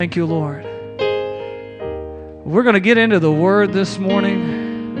Thank you, Lord. We're going to get into the Word this morning.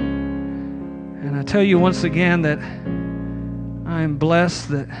 And I tell you once again that I am blessed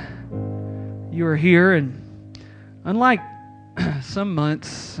that you are here. And unlike some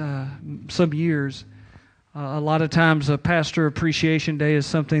months, some years, a lot of times a Pastor Appreciation Day is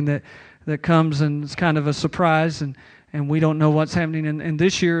something that comes and it's kind of a surprise, and we don't know what's happening. And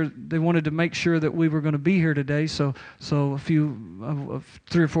this year, they wanted to make sure that we were going to be here today. So a few,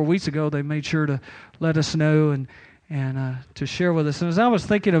 3 or 4 weeks ago, they made sure to let us know and to share with us. And as I was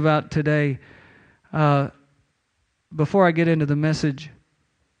thinking about today, before I get into the message,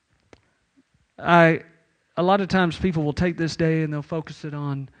 a lot of times people will take this day and they'll focus it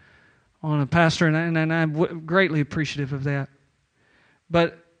on a pastor, and I'm greatly appreciative of that.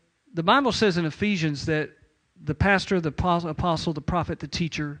 But the Bible says in Ephesians that the pastor, the apostle, the prophet, the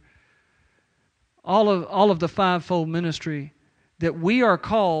teacher, all of the fivefold ministry, that we are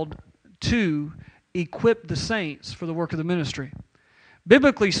called to equip the saints for the work of the ministry.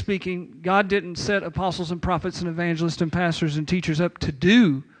 Biblically speaking, God didn't set apostles and prophets and evangelists and pastors and teachers up to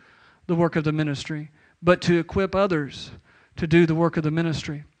do the work of the ministry, but to equip others to do the work of the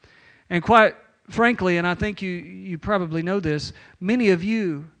ministry. And quite frankly, and I think you probably know this, many of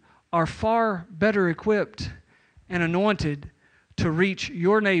you are far better equipped and anointed to reach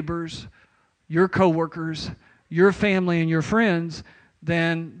your neighbors, your coworkers, your family, and your friends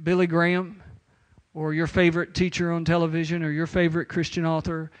than Billy Graham or your favorite teacher on television or your favorite Christian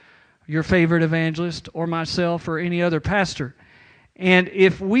author, your favorite evangelist, or myself or any other pastor. And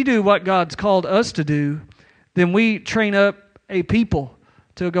if we do what God's called us to do, then we train up a people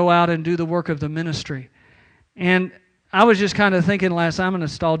to go out and do the work of the ministry. And I was just kind of thinking I'm a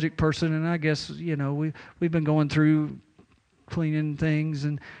nostalgic person, and I guess, we've been going through cleaning things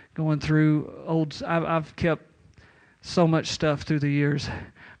and going through I've kept so much stuff through the years.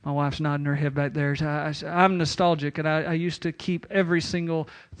 My wife's nodding her head back there. I'm nostalgic, and I used to keep every single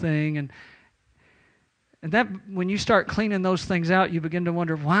thing. And that, when you start cleaning those things out, you begin to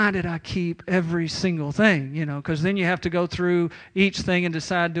wonder, why did I keep every single thing? Because then you have to go through each thing and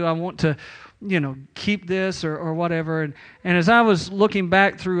decide, do I want to keep this or whatever. And as I was looking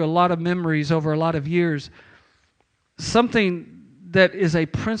back through a lot of memories over a lot of years, something that is a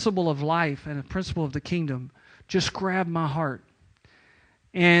principle of life and a principle of the kingdom just grabbed my heart.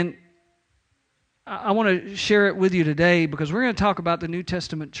 And I want to share it with you today because we're going to talk about the New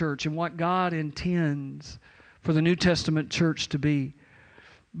Testament church and what God intends for the New Testament church to be.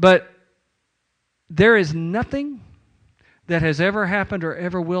 But there is nothing that has ever happened or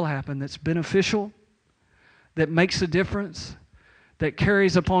ever will happen that's beneficial, that makes a difference, that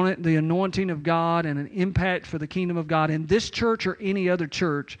carries upon it the anointing of God and an impact for the kingdom of God in this church or any other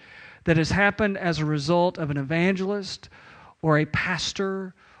church that has happened as a result of an evangelist or a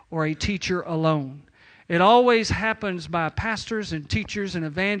pastor or a teacher alone. It always happens by pastors and teachers and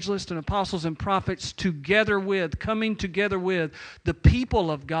evangelists and apostles and prophets coming together with the people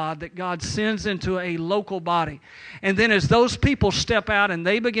of God that God sends into a local body. And then as those people step out and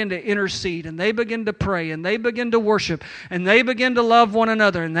they begin to intercede and they begin to pray and they begin to worship and they begin to love one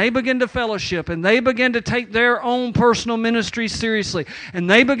another and they begin to fellowship and they begin to take their own personal ministry seriously and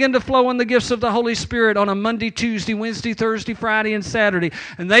they begin to flow in the gifts of the Holy Spirit on a Monday, Tuesday, Wednesday, Thursday, Friday, and Saturday,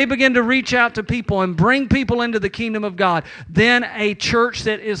 and they begin to reach out to people and bring people into the kingdom of God, then a church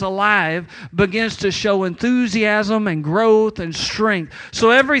that is alive begins to show enthusiasm and growth and strength.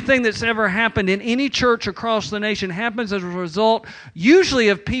 So everything that's ever happened in any church across the nation happens as a result, usually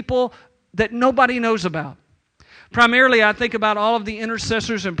of people that nobody knows about. Primarily, I think about all of the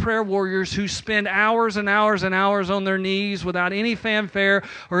intercessors and prayer warriors who spend hours and hours and hours on their knees without any fanfare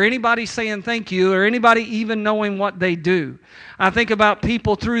or anybody saying thank you or anybody even knowing what they do. I think about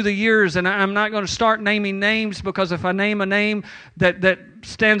people through the years, and I'm not going to start naming names because if I name a name that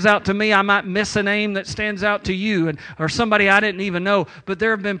stands out to me, I might miss a name that stands out to you or somebody I didn't even know. But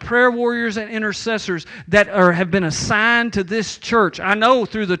there have been prayer warriors and intercessors that have been assigned to this church. I know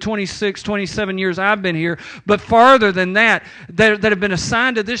through the 26, 27 years I've been here, but farther than that have been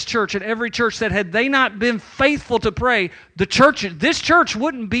assigned to this church and every church that had they not been faithful to pray, this church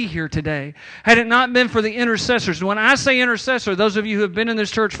wouldn't be here today had it not been for the intercessors. When I say intercessor, those of you who have been in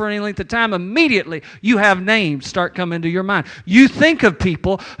this church for any length of time, immediately you have names start coming to your mind. You think of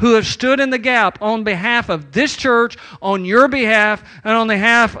people who have stood in the gap on behalf of this church, on your behalf, and on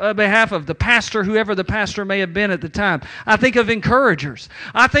behalf of the pastor, whoever the pastor may have been at the time. I think of encouragers.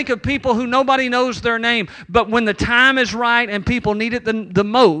 I think of people who nobody knows their name, but when the time is right and people need it the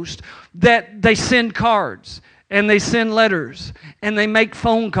most, that they send cards and they send letters, and they make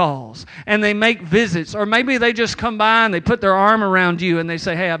phone calls, and they make visits, or maybe they just come by and they put their arm around you and they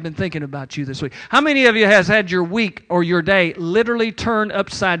say, hey, I've been thinking about you this week. How many of you has had your week or your day literally turned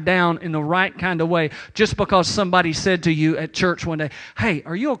upside down in the right kind of way just because somebody said to you at church one day, hey,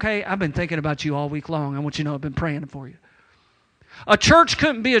 are you okay? I've been thinking about you all week long. I want you to know I've been praying for you. A church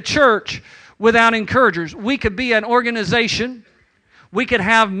couldn't be a church without encouragers. We could be an organization. We could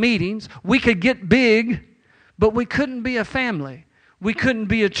have meetings. We could get big. But we couldn't be a family. We couldn't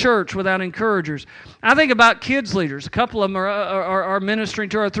be a church without encouragers. I think about kids leaders. A couple of them are ministering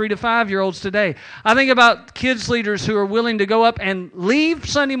to our 3 to 5-year-olds today. I think about kids leaders who are willing to go up and leave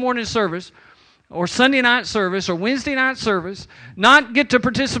Sunday morning service or Sunday night service or Wednesday night service, not get to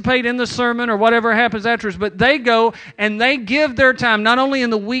participate in the sermon or whatever happens afterwards, but they go and they give their time, not only in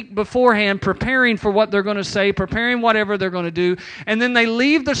the week beforehand, preparing for what they're going to say, preparing whatever they're going to do, and then they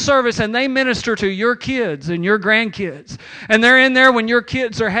leave the service and they minister to your kids and your grandkids. And they're in there when your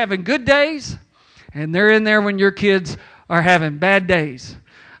kids are having good days, and they're in there when your kids are having bad days.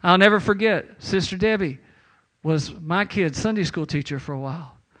 I'll never forget, Sister Debbie was my kid's Sunday school teacher for a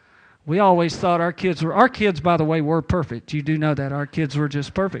while. We always thought our kids, by the way, were perfect. You do know that. Our kids were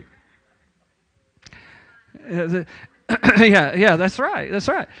just perfect. Yeah, that's right. That's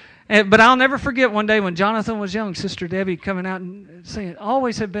right. But I'll never forget one day when Jonathan was young, Sister Debbie coming out and saying,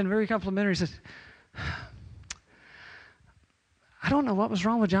 always have been very complimentary, says, I don't know what was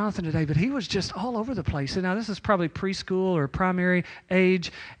wrong with Jonathan today, but he was just all over the place. And now this is probably preschool or primary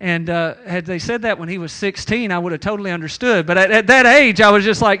age. And had they said that when he was 16, I would have totally understood. But at that age, I was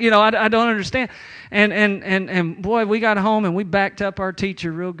just like, I don't understand. And boy, we got home and we backed up our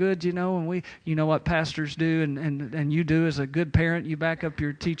teacher real good, and we, what pastors do and you do as a good parent, you back up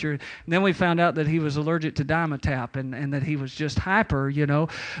your teacher. And then we found out that he was allergic to Dimetap and that he was just hyper,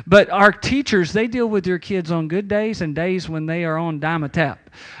 But our teachers, they deal with your kids on good days and days when they are on Dimetap.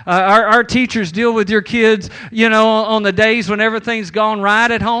 Our teachers deal with your kids, on the days when everything's gone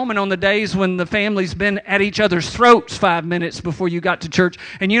right at home and on the days when the family's been at each other's throats 5 minutes before you got to church.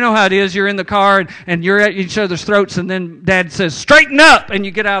 And you know how it is. You're in the car and you're at each other's throats, and then Dad says, straighten up, and you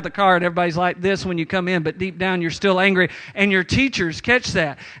get out of the car and everybody's like this when you come in, but deep down you're still angry, and your teachers catch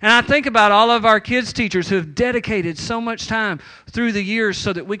that. And I think about all of our kids' teachers who have dedicated so much time through the years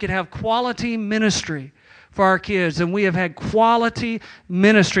so that we could have quality ministry for our kids, and we have had quality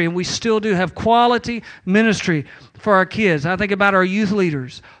ministry, and we still do have quality ministry for our kids. I think about our youth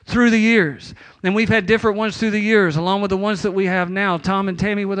leaders through the years, and we've had different ones through the years, along with the ones that we have now, Tom and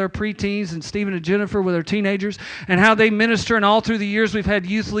Tammy with our preteens, and Stephen and Jennifer with our teenagers, and how they minister. And all through the years, we've had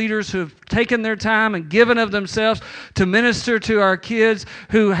youth leaders who have taken their time and given of themselves to minister to our kids,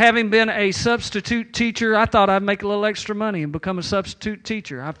 who, having been a substitute teacher, I thought I'd make a little extra money and become a substitute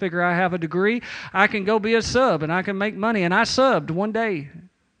teacher. I figure I have a degree, I can go be a sub, and I can make money. And I subbed one day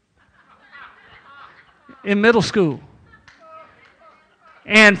in middle school.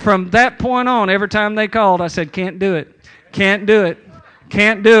 And from that point on, every time they called, I said, can't do it. Can't do it.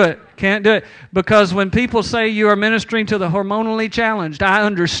 Can't do it. Can't do it. Because when people say you are ministering to the hormonally challenged, I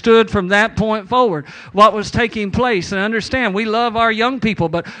understood from that point forward what was taking place. And understand, we love our young people,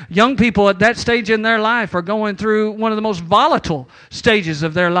 but young people at that stage in their life are going through one of the most volatile stages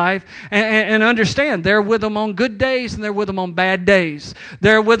of their life. And understand, they're with them on good days and they're with them on bad days.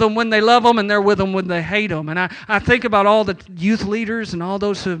 They're with them when they love them and they're with them when they hate them. And I think about all the youth leaders and all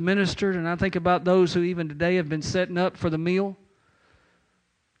those who have ministered, and I think about those who even today have been setting up for the meal.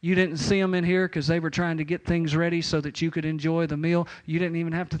 You didn't see them in here because they were trying to get things ready so that you could enjoy the meal. You didn't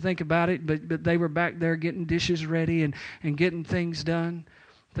even have to think about it, but they were back there getting dishes ready and getting things done.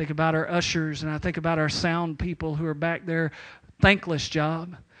 Think about our ushers, and I think about our sound people who are back there, thankless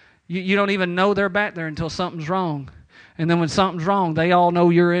job. You don't even know they're back there until something's wrong. And then when something's wrong, they all know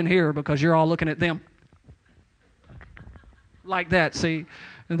you're in here because you're all looking at them. Like that, see?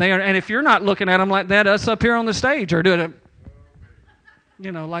 And if you're not looking at them like that, us up here on the stage are doing it.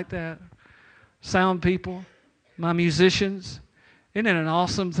 Like that. Sound people, my musicians. Isn't it an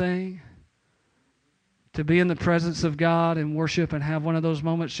awesome thing to be in the presence of God and worship and have one of those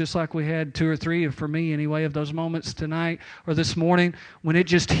moments just like we had 2 or 3, for me anyway, of those moments tonight or this morning when it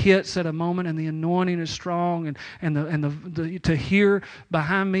just hits at a moment and the anointing is strong and to hear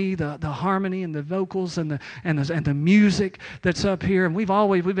behind me the harmony and the vocals and the music that's up here. And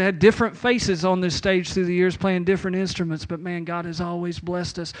we've had different faces on this stage through the years playing different instruments, but man, God has always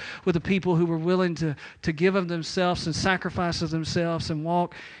blessed us with the people who were willing to give of themselves and sacrifice of themselves and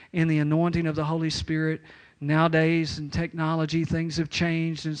walk in the anointing of the Holy Spirit Nowadays, in technology, things have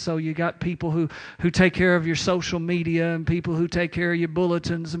changed, and so you got people who take care of your social media, and people who take care of your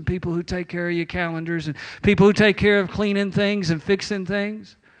bulletins, and people who take care of your calendars, and people who take care of cleaning things and fixing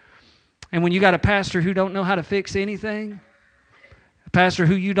things. And when you got a pastor who don't know how to fix anything, a pastor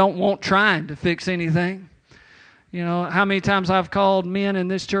who you don't want trying to fix anything, you know, how many times I've called men in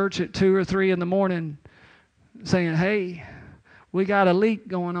this church at 2 or 3 in the morning saying, hey, we got a leak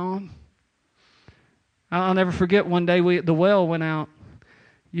going on. I'll never forget one day the well went out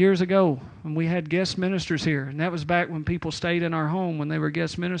years ago, and we had guest ministers here. And that was back when people stayed in our home when they were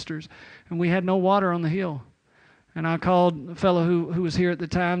guest ministers. And we had no water on the hill. And I called a fellow who was here at the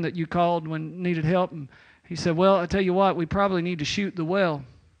time that you called when needed help. And he said, well, I tell you what, we probably need to shoot the well.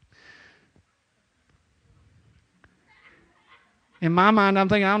 In my mind, I'm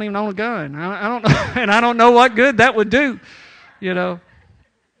thinking, I don't even own a gun. I don't know, and I don't know what good that would do, you know.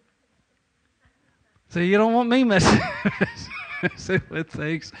 So you don't want me messing with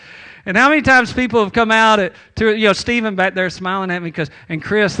things. And how many times people have come out Stephen back there smiling at me and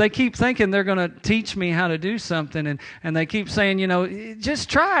Chris, they keep thinking they're going to teach me how to do something, and they keep saying, you know, just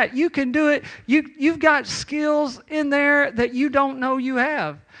try it. You can do it. You've got skills in there that you don't know you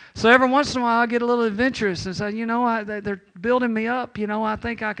have. So every once in a while I get a little adventurous and say, you know, they're building me up. You know, I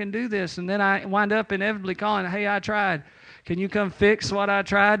think I can do this. And then I wind up inevitably calling, hey, I tried. Can you come fix what I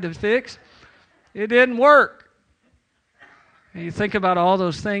tried to fix? It didn't work. And you think about all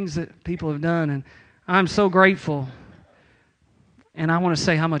those things that people have done, and I'm so grateful. And I want to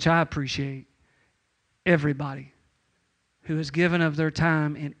say how much I appreciate everybody who has given of their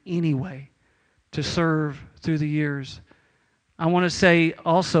time in any way to serve through the years. I want to say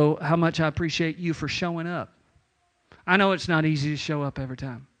also how much I appreciate you for showing up. I know it's not easy to show up every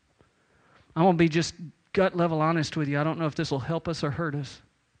time. I want to be just gut level honest with you. I don't know if this will help us or hurt us.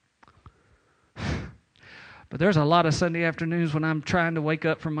 But there's a lot of Sunday afternoons when I'm trying to wake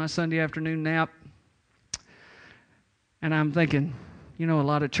up from my Sunday afternoon nap, and I'm thinking, you know, a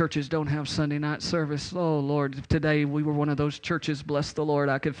lot of churches don't have Sunday night service. Oh, Lord, if today we were one of those churches, bless the Lord,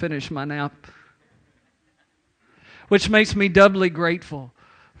 I could finish my nap. Which makes me doubly grateful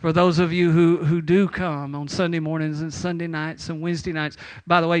for those of you who do come on Sunday mornings and Sunday nights and Wednesday nights.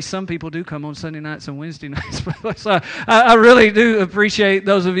 By the way, some people do come on Sunday nights and Wednesday nights. So I really do appreciate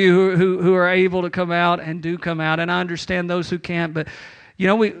those of you who are able to come out and do come out. And I understand those who can't. But, you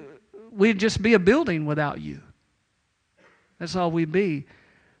know, we'd just be a building without you. That's all we'd be.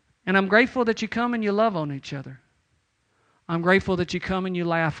 And I'm grateful that you come and you love on each other. I'm grateful that you come and you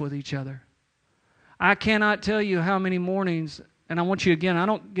laugh with each other. I cannot tell you how many mornings, and I want you again, I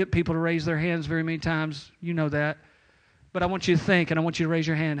don't get people to raise their hands very many times, you know that, but I want you to think and I want you to raise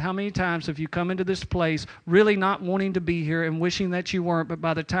your hand. How many times have you come into this place really not wanting to be here and wishing that you weren't, but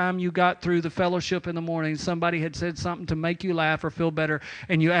by the time you got through the fellowship in the morning, somebody had said something to make you laugh or feel better,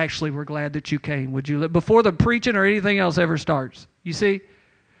 and you actually were glad that you came? Would you, before the preaching or anything else ever starts? You see?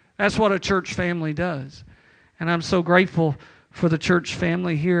 That's what a church family does. And I'm so grateful for the church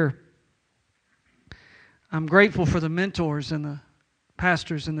family here. I'm grateful for the mentors and the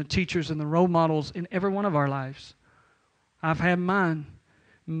pastors and the teachers and the role models in every one of our lives. I've had mine.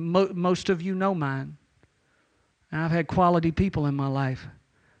 Most of you know mine. And I've had quality people in my life.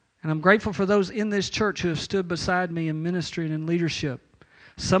 And I'm grateful for those in this church who have stood beside me in ministry and in leadership.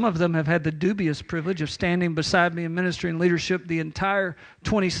 Some of them have had the dubious privilege of standing beside me in ministry and leadership the entire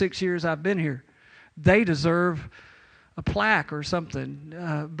 26 years I've been here. They deserve a plaque or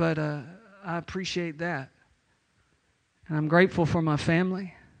something, but I appreciate that. And I'm grateful for my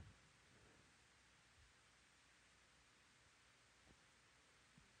family.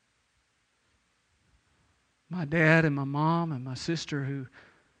 My dad and my mom and my sister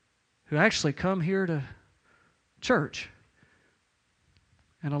who actually come here to church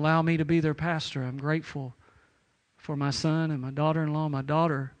and allow me to be their pastor. I'm grateful for my son and my daughter-in-law, my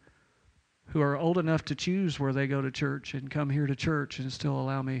daughter, who are old enough to choose where they go to church and come here to church and still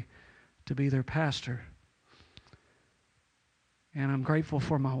allow me to be their pastor. And I'm grateful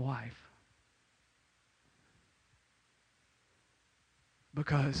for my wife.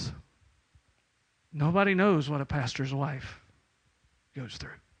 Because nobody knows what a pastor's wife goes through.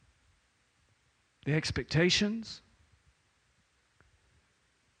 The expectations,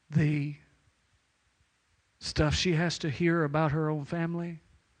 the stuff she has to hear about her own family,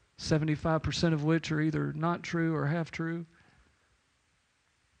 75% of which are either not true or half true.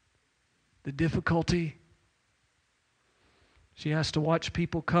 The difficulty. She has to watch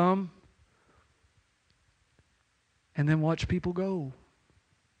people come and then watch people go.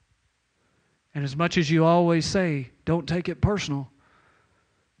 And as much as you always say, don't take it personal,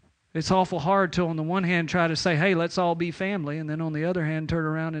 It's awful hard to, on the one hand, try to say, hey, let's all be family, and then on the other hand, turn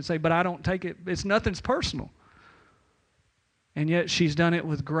around and say, but I don't take it, nothing's personal. And yet she's done it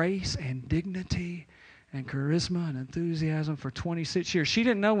with grace and dignity and charisma and enthusiasm for 26 years. She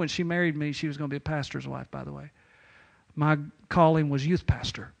didn't know when she married me she was going to be a pastor's wife, by the way. My calling was youth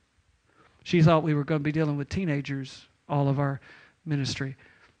pastor. She thought we were going to be dealing with teenagers, all of our ministry.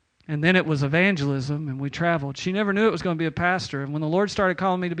 And then it was evangelism, and we traveled. She never knew it was going to be a pastor. And when the Lord started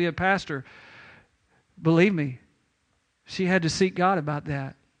calling me to be a pastor, believe me, she had to seek God about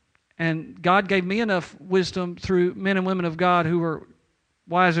that. And God gave me enough wisdom through men and women of God who were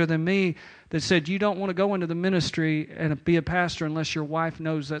wiser than me that said, you don't want to go into the ministry and be a pastor unless your wife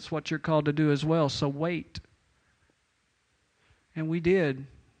knows that's what you're called to do as well. So wait. And we did.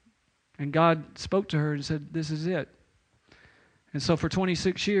 And God spoke to her and said, this is it. And so for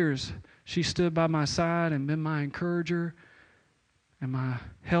 26 years, she stood by my side and been my encourager and my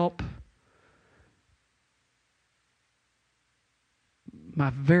help. My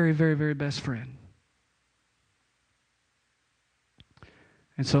very, very, very best friend.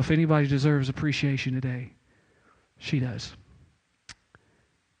 And so if anybody deserves appreciation today, she does.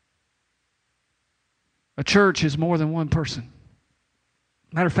 A church is more than one person.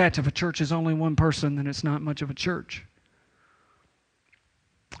 Matter of fact, if a church is only one person, then it's not much of a church.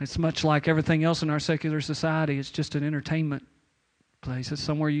 It's much like everything else in our secular society. It's just an entertainment place. It's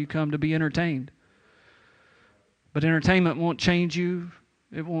somewhere you come to be entertained. But entertainment won't change you.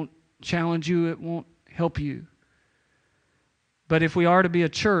 It won't challenge you. It won't help you. But if we are to be a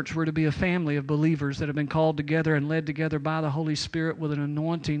church, we're to be a family of believers that have been called together and led together by the Holy Spirit with an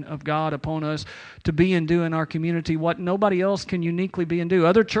anointing of God upon us to be and do in our community what nobody else can uniquely be and do.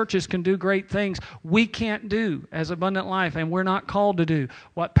 Other churches can do great things we can't do as Abundant Life, and we're not called to do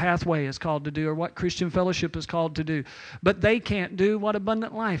what Pathway is called to do or what Christian Fellowship is called to do. But they can't do what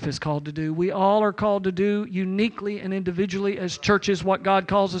Abundant Life is called to do. We all are called to do uniquely and individually as churches what God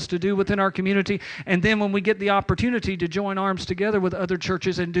calls us to do within our community. And then when we get the opportunity to join arms together with other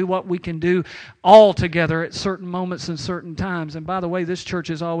churches and do what we can do all together at certain moments and certain times. And by the way, this church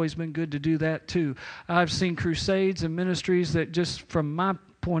has always been good to do that too. I've seen crusades and ministries that just from my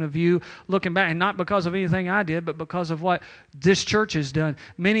point of view, looking back, and not because of anything I did, but because of what this church has done.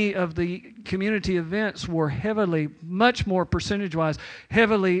 Many of the community events were heavily, much more percentage-wise,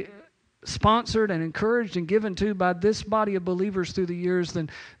 heavily sponsored and encouraged and given to by this body of believers through the years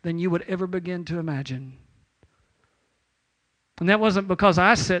than you would ever begin to imagine. And that wasn't because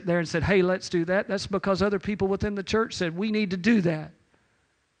I sat there and said, hey, let's do that. That's because other people within the church said, we need to do that.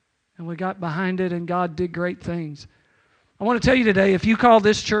 And we got behind it, and God did great things. I want to tell you today, if you call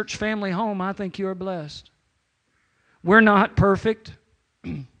this church family home, I think you are blessed. We're not perfect.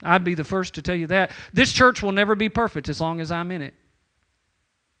 I'd be the first to tell you that. This church will never be perfect as long as I'm in it.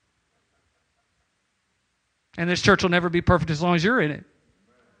 And this church will never be perfect as long as you're in it.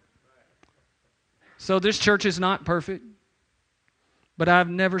 So this church is not perfect. But I've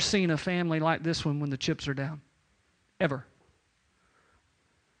never seen a family like this one when the chips are down. Ever.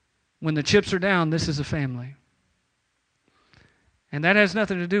 When the chips are down, this is a family. And that has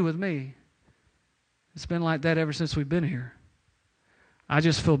nothing to do with me. It's been like that ever since we've been here. I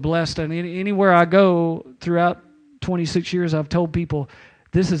just feel blessed. And anywhere I go throughout 26 years, I've told people,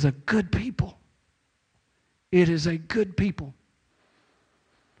 this is a good people. It is a good people.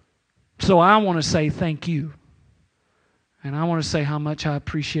 So I want to say thank you. And I want to say how much I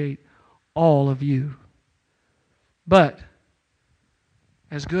appreciate all of you. But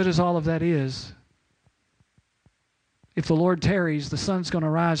as good as all of that is, if the Lord tarries, the sun's going to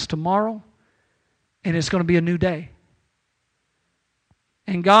rise tomorrow, and it's going to be a new day.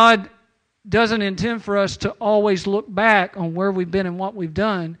 And God doesn't intend for us to always look back on where we've been and what we've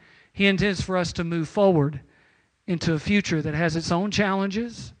done. He intends for us to move forward into a future that has its own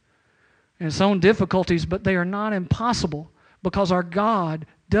challenges and its own difficulties, but they are not impossible because our God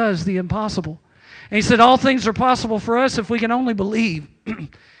does the impossible. And He said all things are possible for us if we can only believe.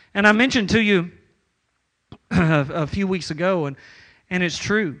 And I mentioned to you a few weeks ago, and it's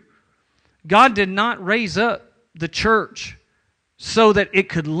true. God did not raise up the church so that it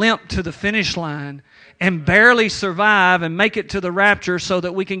could limp to the finish line and barely survive and make it to the rapture so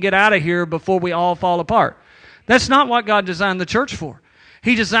that we can get out of here before we all fall apart. That's not what God designed the church for.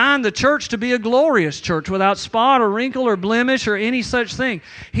 He designed the church to be a glorious church without spot or wrinkle or blemish or any such thing.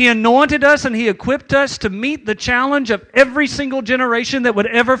 He anointed us and He equipped us to meet the challenge of every single generation that would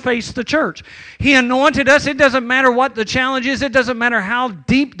ever face the church. He anointed us. It doesn't matter what the challenge is. It doesn't matter how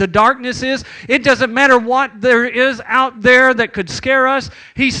deep the darkness is. It doesn't matter what there is out there that could scare us.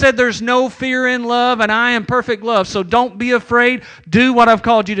 He said there's no fear in love, and I am perfect love. So don't be afraid. Do what I've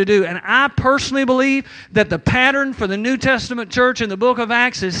called you to do. And I personally believe that the pattern for the New Testament church in the book of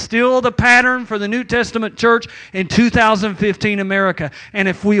Acts is still the pattern for the New Testament church in 2015 America. And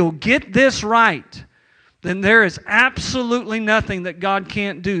if we'll get this right, then there is absolutely nothing that God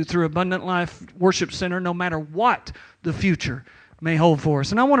can't do through Abundant Life Worship Center, no matter what the future may hold for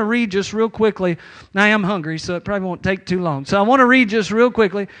us. And I want to read just real quickly. Now I am hungry, so it probably won't take too long. So I want to read just real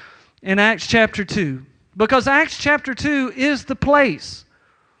quickly in Acts chapter 2. Because Acts chapter 2 is the place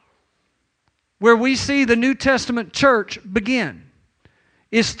where we see the New Testament church begin.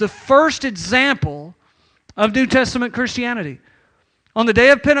 It's the first example of New Testament Christianity. On the day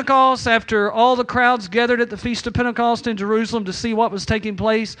of Pentecost, after all the crowds gathered at the Feast of Pentecost in Jerusalem to see what was taking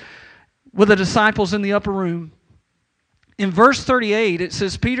place with the disciples in the upper room, in verse 38, it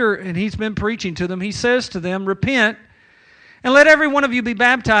says, Peter, and he's been preaching to them, he says to them, repent, and let every one of you be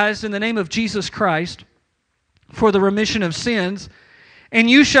baptized in the name of Jesus Christ for the remission of sins, and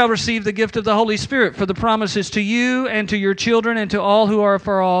you shall receive the gift of the Holy Spirit, for the promise is to you and to your children and to all who are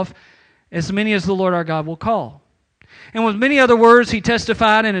afar off, as many as the Lord our God will call. And with many other words he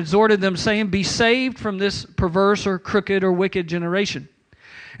testified and exhorted them, saying, be saved from this perverse or crooked or wicked generation.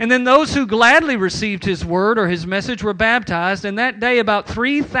 And then those who gladly received his word or his message were baptized, and that day about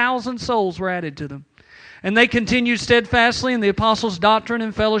 3,000 souls were added to them. And they continued steadfastly in the apostles' doctrine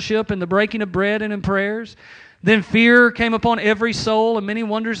and fellowship, and the breaking of bread and in prayers. Then fear came upon every soul, and many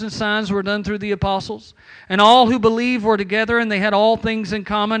wonders and signs were done through the apostles. And all who believed were together, and they had all things in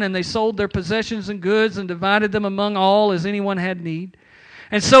common, and they sold their possessions and goods and divided them among all as anyone had need.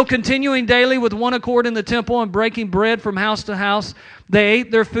 And so continuing daily with one accord in the temple and breaking bread from house to house, they ate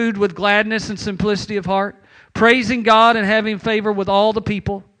their food with gladness and simplicity of heart, praising God and having favor with all the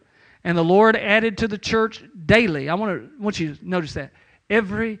people. And the Lord added to the church daily. I want you to notice that.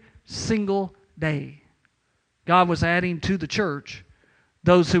 Every single day, God was adding to the church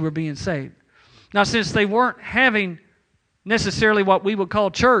those who were being saved. Now, since they weren't having necessarily what we would call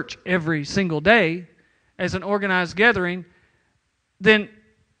church every single day as an organized gathering, then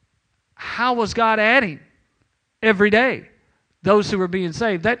how was God adding every day those who were being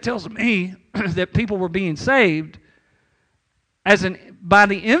saved? That tells me that people were being saved by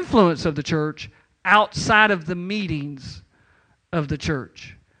the influence of the church outside of the meetings of the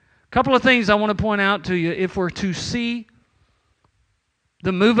church. A couple of things I want to point out to you. If we're to see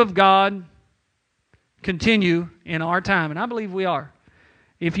the move of God continue in our time, and I believe we are.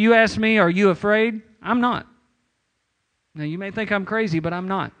 If you ask me, are you afraid? I'm not. Now, you may think I'm crazy, but I'm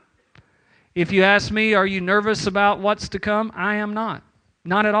not. If you ask me, are you nervous about what's to come? I am not.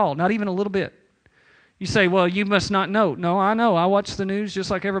 Not at all. Not even a little bit. You say, well, you must not know. No, I know. I watch the news just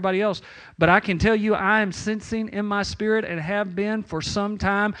like everybody else. But I can tell you I am sensing in my spirit and have been for some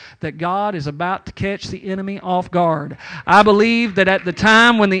time that God is about to catch the enemy off guard. I believe that at the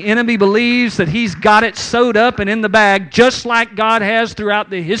time when the enemy believes that he's got it sewed up and in the bag, just like God has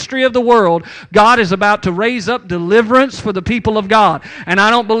throughout the history of the world, God is about to raise up deliverance for the people of God. And I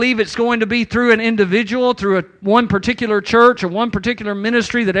don't believe it's going to be through an individual, through one particular church or one particular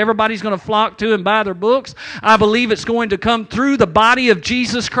ministry that everybody's going to flock to and buy their books. I believe it's going to come through the body of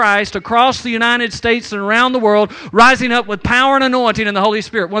Jesus Christ across the United States and around the world, rising up with power and anointing in the Holy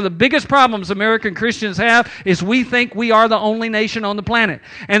Spirit. One of the biggest problems American Christians have is we think we are the only nation on the planet.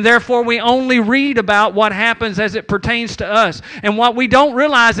 And therefore we only read about what happens as it pertains to us. And what we don't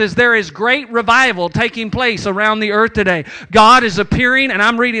realize is there is great revival taking place around the earth today. God is appearing, and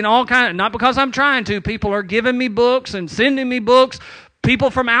I'm reading all kinds, not because I'm trying to. People are giving me books and sending me books.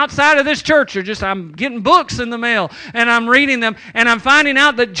 People from outside of this church I'm getting books in the mail, and I'm reading them, and I'm finding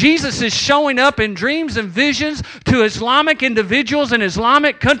out that Jesus is showing up in dreams and visions to Islamic individuals in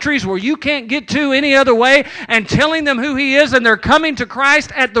Islamic countries where you can't get to any other way, and telling them who He is, and they're coming to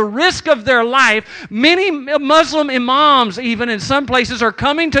Christ at the risk of their life. Many Muslim imams, even in some places, are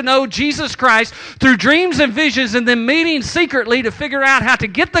coming to know Jesus Christ through dreams and visions, and then meeting secretly to figure out how to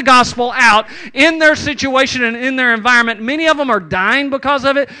get the gospel out in their situation and in their environment. Many of them are dying because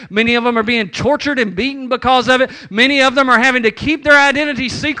of it. Many of them are being tortured and beaten because of it. Many of them are having to keep their identity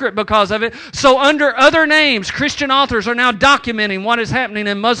secret because of it. So under other names, Christian authors are now documenting what is happening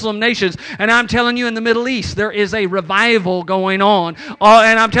in Muslim nations. And I'm telling you, in the Middle East, there is a revival going on.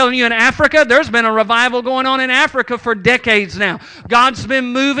 And I'm telling you, in Africa, there's been a revival going on in Africa for decades now. God's been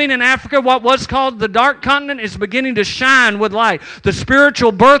moving in Africa. What was called the dark continent is beginning to shine with light. The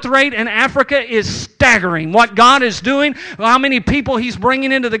spiritual birth rate in Africa is staggering. What God is doing, how many people He's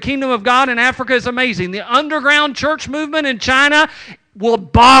bringing into the kingdom of God in Africa is amazing. The underground church movement in China will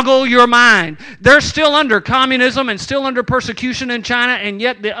boggle your mind. They're still under communism and still under persecution in China, and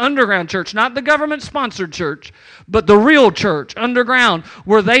yet the underground church, not the government-sponsored church, but the real church, underground,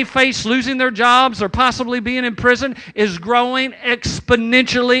 where they face losing their jobs or possibly being in prison, is growing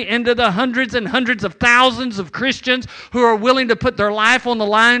exponentially into the hundreds and hundreds of thousands of Christians who are willing to put their life on the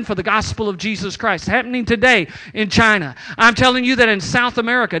line for the gospel of Jesus Christ. Happening today in China. I'm telling you that in South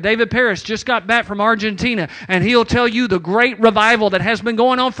America, David Paris just got back from Argentina, and he'll tell you the great revival that has been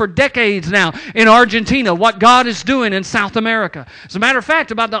going on for decades now in Argentina, what God is doing in South America. As a matter of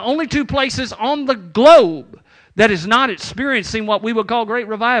fact, about the only two places on the globe that is not experiencing what we would call great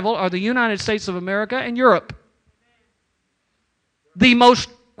revival are the United States of America and Europe. The most,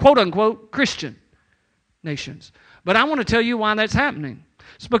 quote-unquote, Christian nations. But I want to tell you why that's happening.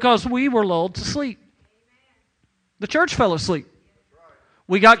 It's because we were lulled to sleep. The church fell asleep.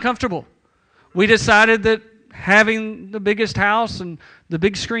 We got comfortable. We decided that having the biggest house and the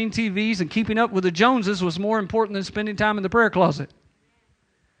big screen TVs and keeping up with the Joneses was more important than spending time in the prayer closet.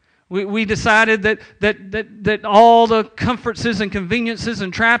 We decided that all the comforts and conveniences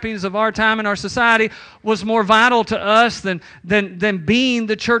and trappings of our time in our society was more vital to us than being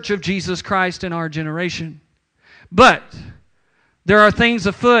the church of Jesus Christ in our generation. But there are things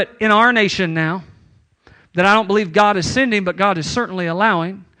afoot in our nation now that I don't believe God is sending, but God is certainly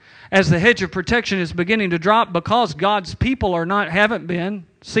allowing, as the hedge of protection is beginning to drop because God's people haven't been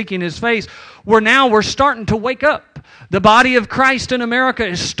seeking His face. We're starting to wake up. The body of Christ in America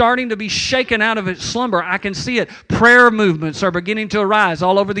is starting to be shaken out of its slumber. I can see it. Prayer movements are beginning to arise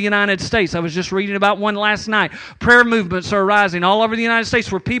all over the United States. I was just reading about one last night. Prayer movements are arising all over the United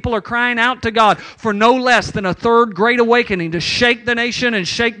States where people are crying out to God for no less than a third great awakening to shake the nation and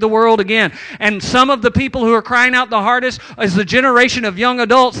shake the world again. And some of the people who are crying out the hardest is the generation of young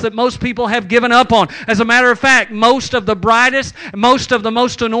adults that most people have given up on. As a matter of fact, most of the brightest, most of the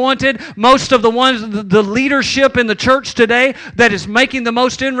most anointed, most of the ones, the leadership in the church today that is making the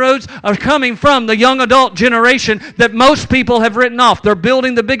most inroads are coming from the young adult generation that most people have written off. They're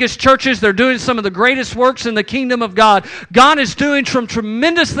building the biggest churches. They're doing some of the greatest works in the kingdom of God. God is doing some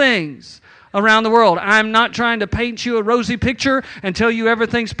tremendous things around the world. I'm not trying to paint you a rosy picture and tell you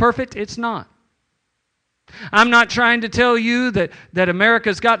everything's perfect. It's not. I'm not trying to tell you that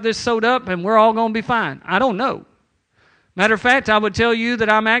America's got this sewed up and we're all going to be fine. I don't know. Matter of fact, I would tell you that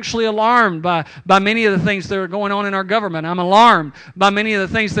I'm actually alarmed by many of the things that are going on in our government. I'm alarmed by many of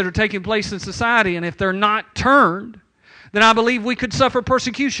the things that are taking place in society. And if they're not turned, then I believe we could suffer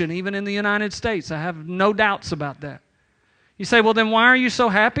persecution even in the United States. I have no doubts about that. You say, well, then why are you so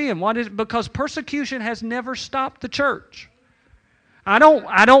happy? And what is it? Because persecution has never stopped the church. I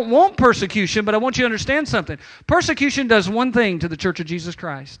don't want persecution, but I want you to understand something. Persecution does one thing to the Church of Jesus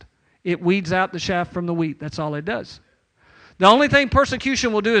Christ. It weeds out the chaff from the wheat. That's all it does. The only thing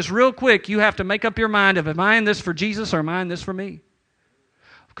persecution will do is real quick, you have to make up your mind of, am I in this for Jesus or am I in this for me?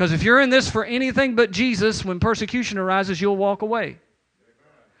 Because if you're in this for anything but Jesus, when persecution arises, you'll walk away.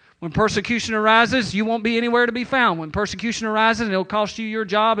 When persecution arises, you won't be anywhere to be found. When persecution arises, it'll cost you your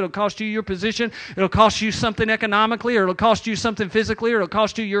job, it'll cost you your position, it'll cost you something economically, or it'll cost you something physically, or it'll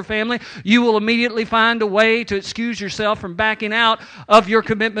cost you your family. You will immediately find a way to excuse yourself from backing out of your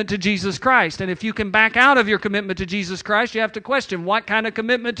commitment to Jesus Christ. And if you can back out of your commitment to Jesus Christ, you have to question, what kind of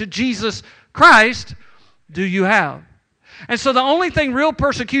commitment to Jesus Christ do you have? And so the only thing real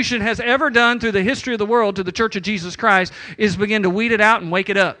persecution has ever done through the history of the world to the Church of Jesus Christ is begin to weed it out and wake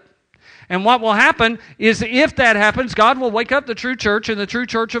it up. And what will happen is if that happens, God will wake up the true church and the true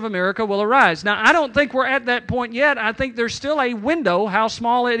church of America will arise. Now, I don't think we're at that point yet. I think there's still a window, how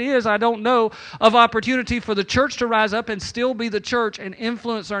small it is, I don't know, of opportunity for the church to rise up and still be the church and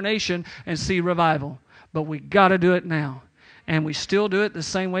influence our nation and see revival. But we got to do it now. And we still do it the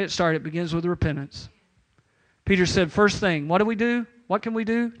same way it started. It begins with repentance. Peter said, first thing, what do we do? What can we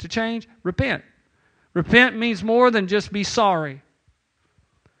do to change? Repent. Repent means more than just be sorry.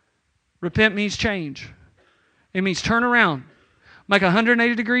 Repent means change. It means turn around. Make a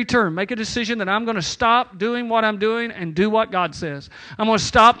 180-degree turn. Make a decision that I'm going to stop doing what I'm doing and do what God says. I'm going to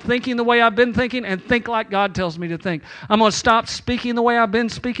stop thinking the way I've been thinking and think like God tells me to think. I'm going to stop speaking the way I've been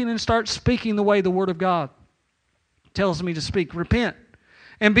speaking and start speaking the way the Word of God tells me to speak. Repent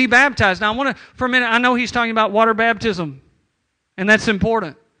and be baptized. Now, I want to, for a minute, I know he's talking about water baptism, and that's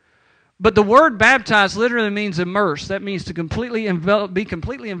important. But the word baptized literally means immerse. That means to be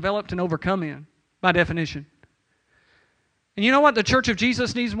completely enveloped and overcome in, by definition. And you know what the Church of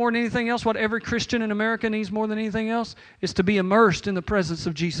Jesus needs more than anything else? What every Christian in America needs more than anything else? Is to be immersed in the presence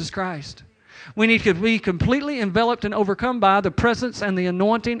of Jesus Christ. We need to be completely enveloped and overcome by the presence and the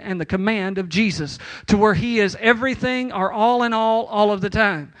anointing and the command of Jesus, to where He is everything or all in all of the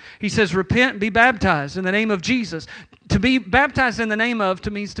time. He says, repent and be baptized in the name of Jesus. To be baptized in the name of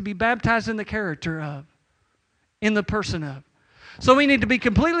means to be baptized in the character of, in the person of. So we need to be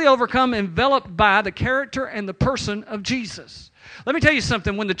completely overcome, enveloped by the character and the person of Jesus. Let me tell you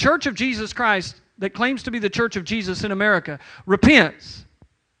something. When the Church of Jesus Christ, that claims to be the Church of Jesus in America, repents,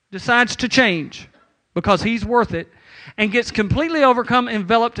 decides to change because He's worth it, and gets completely overcome,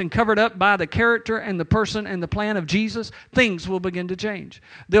 enveloped, and covered up by the character and the person and the plan of Jesus, things will begin to change.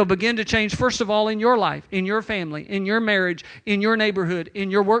 They'll begin to change, first of all, in your life, in your family, in your marriage, in your neighborhood, in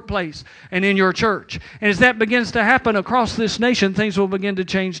your workplace, and in your church. And as that begins to happen across this nation, things will begin to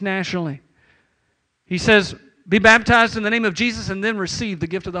change nationally. He says, be baptized in the name of Jesus and then receive the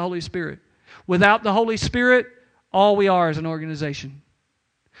gift of the Holy Spirit. Without the Holy Spirit, all we are is an organization.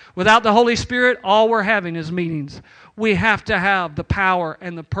 Without the Holy Spirit, all we're having is meetings. We have to have the power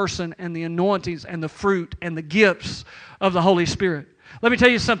and the person and the anointings and the fruit and the gifts of the Holy Spirit. Let me tell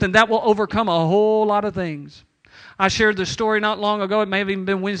you something, that will overcome a whole lot of things. I shared this story not long ago, it may have even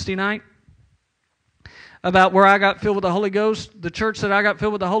been Wednesday night, about where I got filled with the Holy Ghost. The church that I got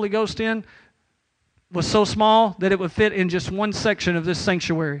filled with the Holy Ghost in was so small that it would fit in just one section of this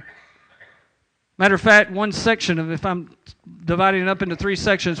sanctuary. Matter of fact, one section of, if I'm dividing it up into 3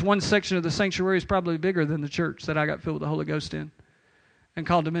 sections, one section of the sanctuary is probably bigger than the church that I got filled with the Holy Ghost in and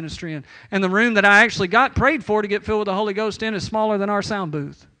called to ministry in. And the room that I actually got prayed for to get filled with the Holy Ghost in is smaller than our sound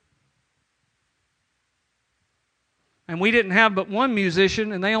booth. And we didn't have but one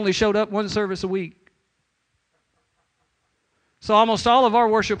musician, and they only showed up one service a week. So almost all of our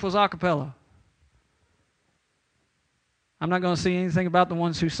worship was a cappella. I'm not going to see anything about the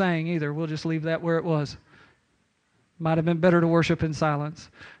ones who sang either. We'll just leave that where it was. Might have been better to worship in silence.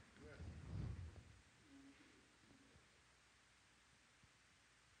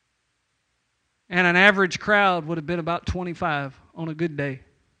 And an average crowd would have been about 25 on a good day.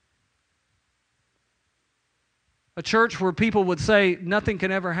 A church where people would say nothing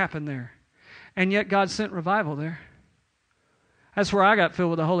can ever happen there. And yet God sent revival there. That's where I got filled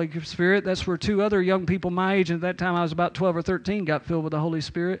with the Holy Spirit. That's where 2 other young people my age, and at that time I was about 12 or 13, got filled with the Holy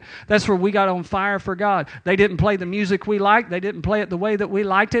Spirit. That's where we got on fire for God. They didn't play the music we liked. They didn't play it the way that we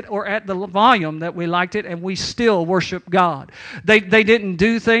liked it or at the volume that we liked it, and we still worship God. They didn't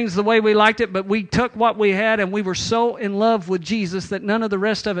do things the way we liked it, but we took what we had, and we were so in love with Jesus that none of the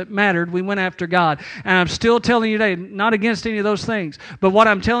rest of it mattered. We went after God. And I'm still telling you today, not against any of those things, but what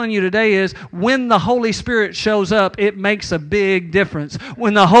I'm telling you today is when the Holy Spirit shows up, it makes a big difference.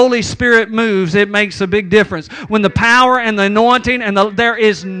 When the Holy Spirit moves, it makes a big difference. When the power and the anointing and there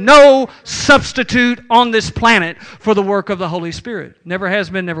is no substitute on this planet for the work of the Holy Spirit. Never has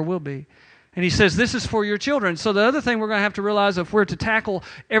been, never will be. And he says this is for your children. So the other thing we're going to have to realize if we're to tackle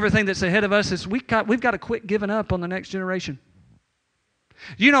everything that's ahead of us is we've got to quit giving up on the next generation.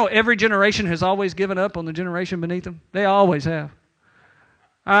 You know, every generation has always given up on the generation beneath them. They always have.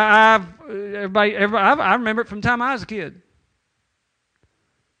 I remember it from the time I was a kid.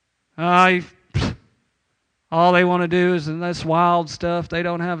 All they want to do is, and that's wild stuff. They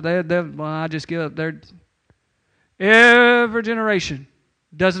don't have, well, I just give up. Every generation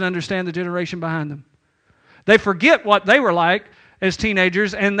doesn't understand the generation behind them. They forget what they were like as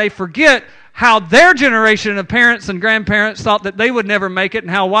teenagers, and they forget how their generation of parents and grandparents thought that they would never make it and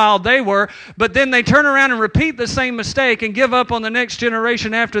how wild they were, but then they turn around and repeat the same mistake and give up on the next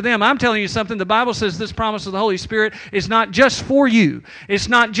generation after them. I'm telling you something, the Bible says this promise of the Holy Spirit is not just for you. It's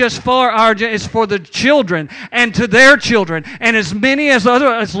not just for it's for the children and to their children. And as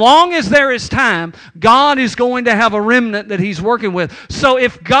long as there is time, God is going to have a remnant that He's working with. So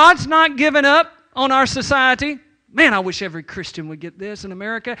if God's not giving up on our society, man, I wish every Christian would get this in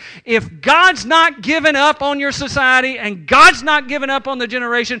America. If God's not giving up on your society and God's not giving up on the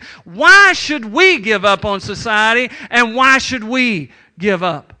generation, why should we give up on society and why should we give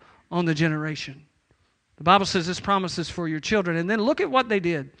up on the generation? The Bible says this promise is for your children. And then look at what they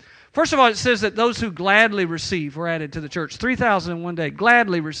did. First of all, it says that those who gladly receive were added to the church. 3,000 in one day.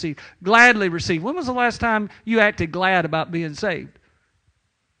 Gladly receive. Gladly receive. When was the last time you acted glad about being saved?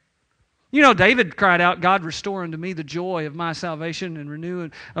 You know, David cried out, God, restore unto me the joy of my salvation and renew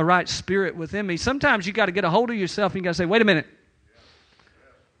a right spirit within me. Sometimes you got to get a hold of yourself and you got to say, wait a minute.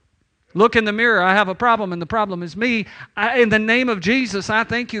 Look in the mirror. I have a problem, and the problem is me. In the name of Jesus, I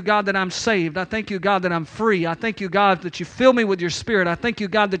thank you, God, that I'm saved. I thank you, God, that I'm free. I thank you, God, that you fill me with your Spirit. I thank you,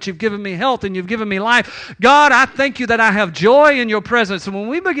 God, that you've given me health and you've given me life. God, I thank you that I have joy in your presence. And when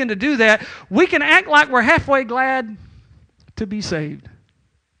we begin to do that, we can act like we're halfway glad to be saved.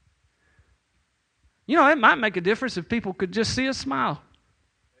 You know, it might make a difference if people could just see us smile.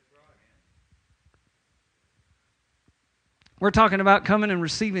 We're talking about coming and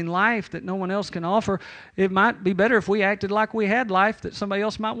receiving life that no one else can offer. It might be better if we acted like we had life that somebody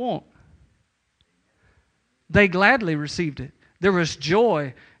else might want. They gladly received it. There was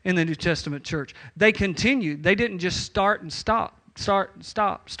joy in the New Testament church. They continued. They didn't just start and stop, start and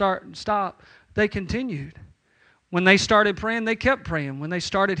stop, start and stop. They continued. When they started praying, they kept praying. When they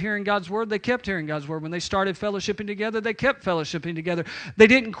started hearing God's Word, they kept hearing God's Word. When they started fellowshipping together, they kept fellowshipping together. They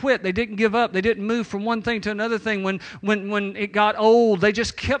didn't quit. They didn't give up. They didn't move from one thing to another thing. When it got old, they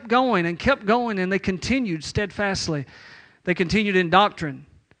just kept going, and they continued steadfastly. They continued in doctrine.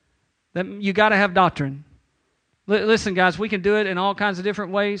 You got to have doctrine. Listen, guys, we can do it in all kinds of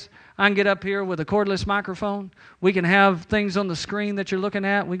different ways. I can get up here with a cordless microphone. We can have things on the screen that you're looking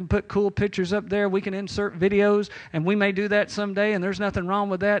at. We can put cool pictures up there. We can insert videos, and we may do that someday, and there's nothing wrong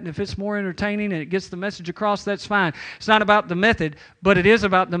with that. And if it's more entertaining and it gets the message across, that's fine. It's not about the method, but it is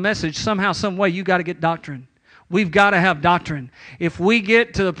about the message. Somehow, some way, you got to get doctrine. We've got to have doctrine. If we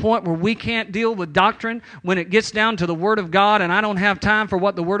get to the point where we can't deal with doctrine, when it gets down to the Word of God and I don't have time for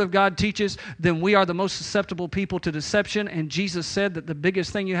what the Word of God teaches, then we are the most susceptible people to deception. And Jesus said that the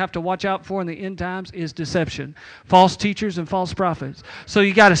biggest thing you have to watch out for in the end times is deception. False teachers and false prophets. So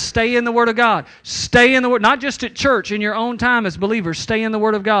you got to stay in the Word of God. Stay in the Word, not just at church, in your own time as believers. Stay in the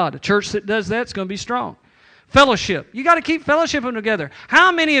Word of God. A church that does that is going to be strong. Fellowship. You got to keep fellowshipping together.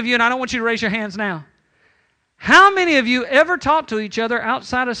 How many of you, and I don't want you to raise your hands now, how many of you ever talk to each other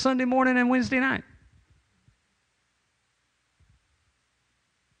outside of Sunday morning and Wednesday night?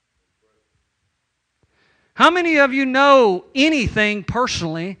 How many of you know anything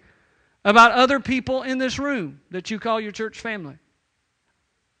personally about other people in this room that you call your church family?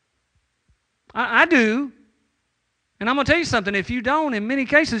 I do. And I'm going to tell you something. If you don't, in many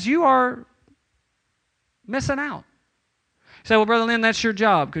cases, you are missing out. You say, well, Brother Lynn, that's your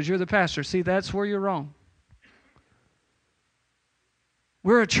job because you're the pastor. See, that's where you're wrong.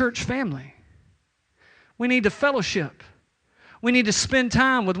 We're a church family. We need to fellowship. We need to spend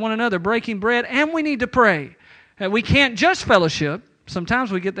time with one another, breaking bread, and we need to pray. We can't just fellowship.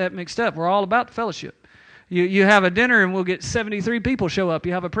 Sometimes we get that mixed up. We're all about fellowship. You have a dinner and we'll get 73 people show up.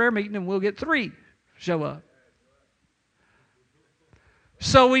 You have a prayer meeting and we'll get 3 show up.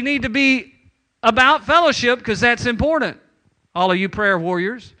 So we need to be about fellowship because that's important. All of you prayer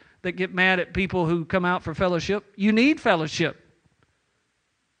warriors that get mad at people who come out for fellowship, you need fellowship.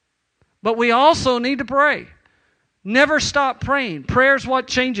 But we also need to pray. Never stop praying. Prayer is what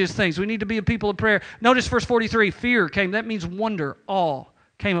changes things. We need to be a people of prayer. Notice verse 43, fear came. That means wonder, awe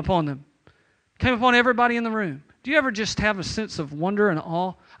came upon them. Came upon everybody in the room. Do you ever just have a sense of wonder and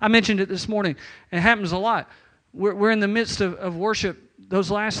awe? I mentioned it this morning. It happens a lot. We're in the midst of worship.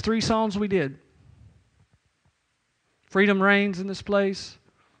 Those last 3 songs we did. Freedom reigns in this place.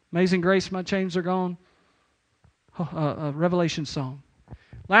 Amazing grace, my chains are gone. A Revelation song.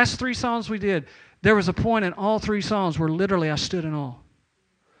 Last 3 songs we did, there was a point in all 3 songs where literally I stood in awe.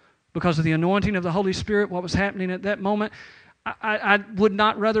 Because of the anointing of the Holy Spirit, what was happening at that moment. I would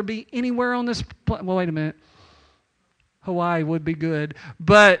not rather be anywhere on this planet. Well, wait a minute. Hawaii would be good.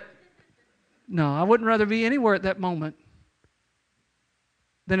 But no, I wouldn't rather be anywhere at that moment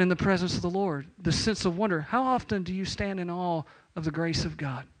than in the presence of the Lord. The sense of wonder. How often do you stand in awe of the grace of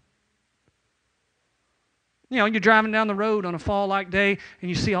God? You know, you're driving down the road on a fall-like day and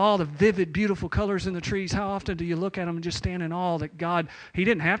you see all the vivid, beautiful colors in the trees. How often do you look at them and just stand in awe that God, He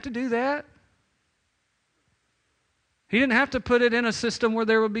didn't have to do that. He didn't have to put it in a system where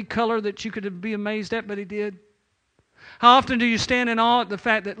there would be color that you could be amazed at, but He did. How often do you stand in awe at the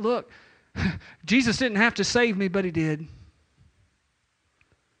fact that, look, Jesus didn't have to save me, but He did.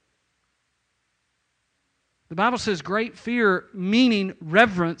 The Bible says great fear, meaning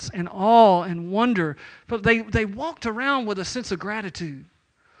reverence and awe and wonder. But they walked around with a sense of gratitude.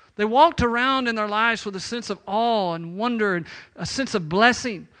 They walked around in their lives with a sense of awe and wonder and a sense of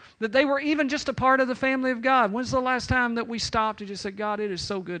blessing. That they were even just a part of the family of God. When's the last time that we stopped and just said, God, it is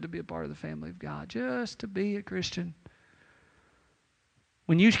so good to be a part of the family of God, just to be a Christian?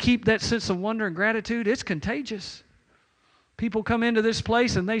 When you keep that sense of wonder and gratitude, it's contagious. People come into this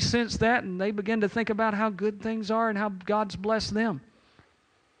place and they sense that and they begin to think about how good things are and how God's blessed them.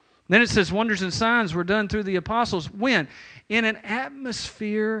 Then it says wonders and signs were done through the apostles. When? In an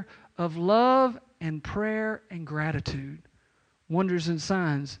atmosphere of love and prayer and gratitude. Wonders and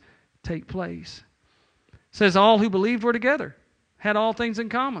signs take place. It says all who believed were together, had all things in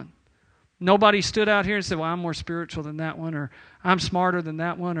common. Nobody stood out here and said, well, I'm more spiritual than that one, or I'm smarter than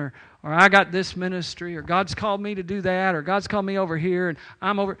that one, or I got this ministry, or God's called me to do that, or God's called me over here, and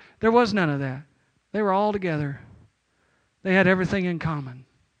I'm over. There was none of that. They were all together. They had everything in common.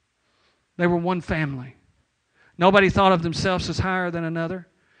 They were one family. Nobody thought of themselves as higher than another.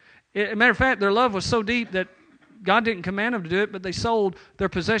 As a matter of fact, their love was so deep that God didn't command them to do it, but they sold their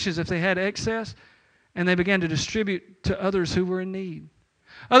possessions if they had excess, and they began to distribute to others who were in need.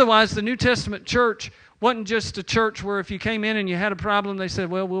 Otherwise, the New Testament church wasn't just a church where if you came in and you had a problem, they said,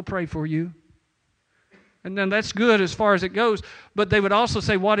 well, we'll pray for you. And then that's good as far as it goes, but they would also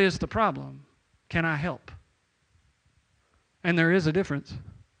say, what is the problem? Can I help? And there is a difference.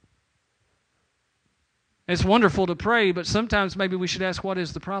 It's wonderful to pray, but sometimes maybe we should ask, what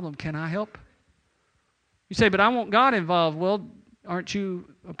is the problem? Can I help? You say, but I want God involved. Well, aren't you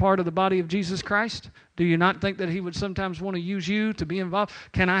a part of the body of Jesus Christ? Do you not think that He would sometimes want to use you to be involved?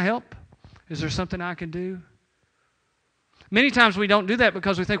 Can I help? Is there something I can do? Many times we don't do that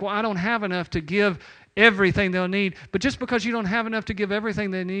because we think, well, I don't have enough to give everything they'll need. But just because you don't have enough to give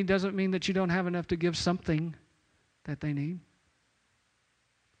everything they need doesn't mean that you don't have enough to give something that they need.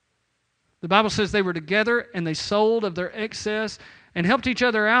 The Bible says they were together and they sold of their excess and helped each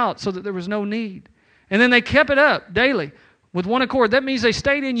other out so that there was no need. And then they kept it up daily with one accord. That means they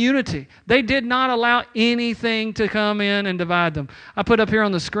stayed in unity. They did not allow anything to come in and divide them. I put up here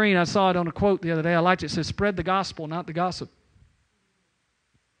on the screen, I saw it on a quote the other day. I liked it. It says, spread the gospel, not the gossip.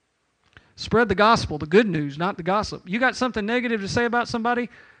 Spread the gospel, the good news, not the gossip. You got something negative to say about somebody?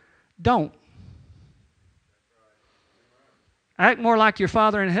 Don't. Act more like your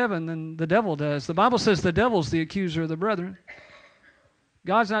Father in heaven than the devil does. The Bible says the devil's the accuser of the brethren.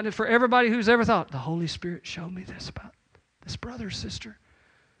 God's not, for everybody who's ever thought, the Holy Spirit showed me this about this brother or sister.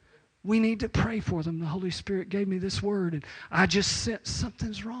 We need to pray for them. The Holy Spirit gave me this word, and I just sense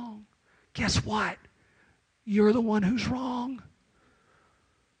something's wrong. Guess what? You're the one who's wrong.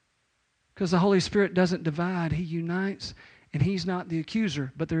 Because the Holy Spirit doesn't divide. He unites, and He's not the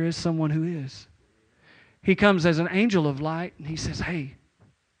accuser, but there is someone who is. He comes as an angel of light, and He says, hey,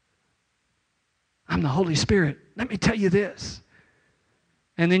 I'm the Holy Spirit. Let me tell you this.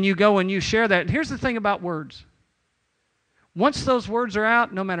 And then you go and you share that. And here's the thing about words. Once those words are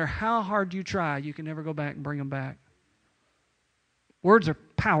out, no matter how hard you try, you can never go back and bring them back. Words are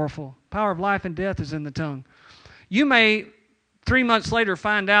powerful. Power of life and death is in the tongue. You may, 3 months later,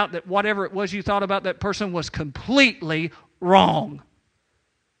 find out that whatever it was you thought about that person was completely wrong.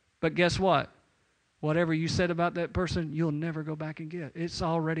 But guess what? Whatever you said about that person, you'll never go back and get. It's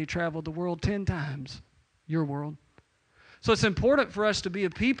already traveled the world 10 times, your world. So it's important for us to be a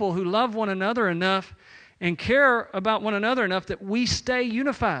people who love one another enough and care about one another enough that we stay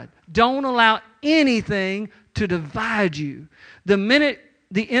unified. Don't allow anything to divide you. The minute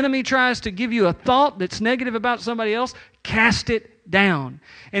the enemy tries to give you a thought that's negative about somebody else, cast it down.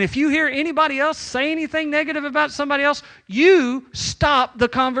 And if you hear anybody else say anything negative about somebody else, you stop the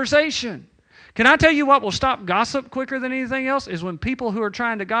conversation. Can I tell you what will stop gossip quicker than anything else? Is when people who are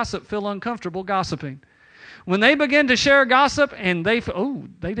trying to gossip feel uncomfortable gossiping. When they begin to share gossip and they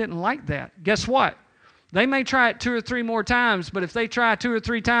didn't like that, guess what? They may try it 2 or 3 more times, but if they try 2 or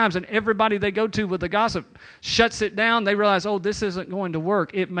 3 times and everybody they go to with the gossip shuts it down, they realize, this isn't going to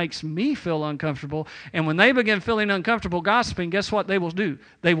work. It makes me feel uncomfortable. And when they begin feeling uncomfortable gossiping, guess what they will do?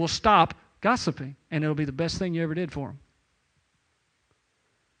 They will stop gossiping, and it'll be the best thing you ever did for them.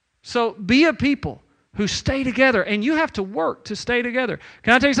 So be a people who stay together, and you have to work to stay together.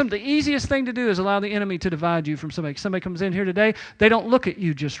 Can I tell you something? The easiest thing to do is allow the enemy to divide you from somebody. Somebody comes in here today, they don't look at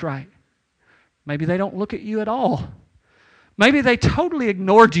you just right. Maybe they don't look at you at all. Maybe they totally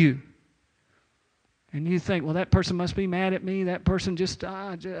ignored you. And you think, well, that person must be mad at me. That person just,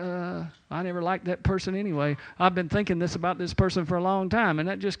 I never liked that person anyway. I've been thinking this about this person for a long time, and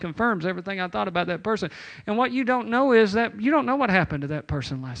that just confirms everything I thought about that person. And what you don't know is that you don't know what happened to that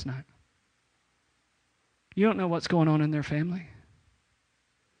person last night. You don't know what's going on in their family.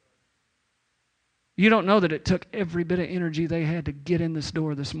 You don't know that it took every bit of energy they had to get in this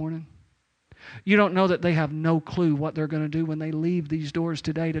door this morning. You don't know that they have no clue what they're going to do when they leave these doors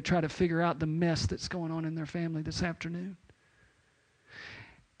today to try to figure out the mess that's going on in their family this afternoon.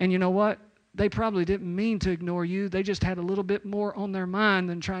 And you know what? They probably didn't mean to ignore you. They just had a little bit more on their mind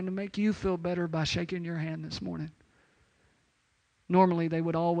than trying to make you feel better by shaking your hand this morning. Normally, they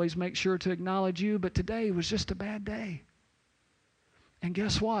would always make sure to acknowledge you, but today was just a bad day. And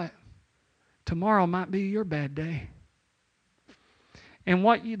guess what? Tomorrow might be your bad day. And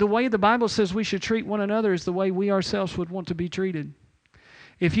the way the Bible says we should treat one another is the way we ourselves would want to be treated.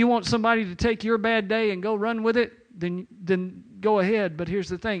 If you want somebody to take your bad day and go run with it, then go ahead. But here's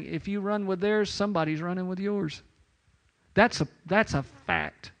the thing. If you run with theirs, somebody's running with yours. That's a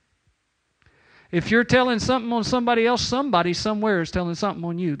fact. If you're telling something on somebody else, somebody somewhere is telling something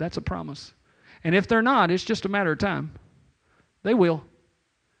on you. That's a promise. And if they're not, it's just a matter of time. They will.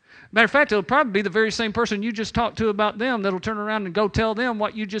 Matter of fact, it'll probably be the very same person you just talked to about them that'll turn around and go tell them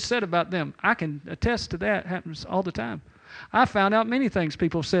what you just said about them. I can attest to that. It happens all the time. I found out many things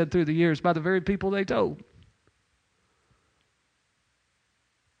people said through the years by the very people they told.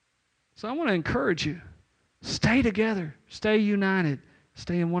 So I want to encourage you. Stay together. Stay united.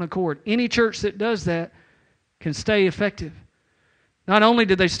 Stay in one accord. Any church that does that can stay effective. Not only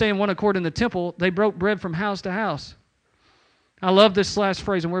did they stay in one accord in the temple, they broke bread from house to house. I love this last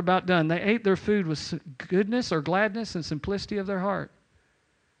phrase, and we're about done. They ate their food with goodness or gladness and simplicity of their heart.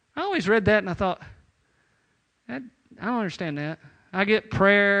 I always read that and I thought, I don't understand that. I get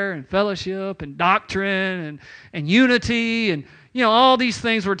prayer and fellowship and doctrine and unity and all these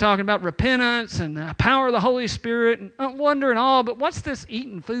things we're talking about, repentance and the power of the Holy Spirit and wonder and all. But what's this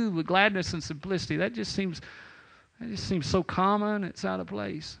eating food with gladness and simplicity? That just seems so common. It's out of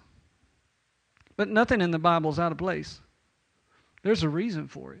place. But nothing in the Bible is out of place. There's a reason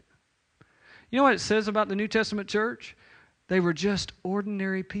for it. You know what it says about the New Testament church? They were just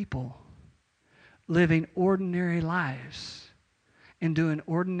ordinary people living ordinary lives and doing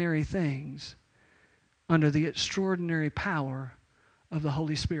ordinary things under the extraordinary power of the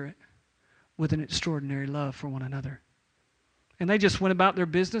Holy Spirit with an extraordinary love for one another. And they just went about their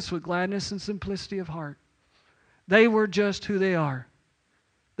business with gladness and simplicity of heart. They were just who they are.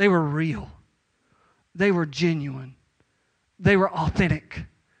 They were real. They were genuine. They were authentic.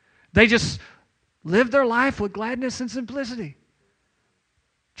 They just lived their life with gladness and simplicity.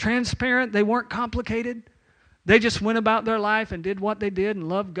 Transparent. They weren't complicated. They just went about their life and did what they did and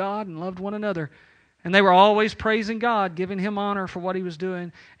loved God and loved one another. And they were always praising God, giving Him honor for what He was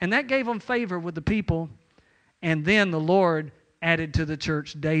doing. And that gave them favor with the people. And then the Lord added to the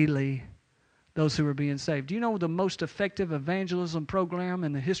church daily those who were being saved. Do you know the most effective evangelism program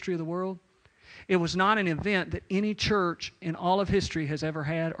in the history of the world? It was not an event that any church in all of history has ever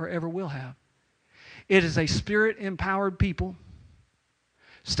had or ever will have. It is a Spirit-empowered people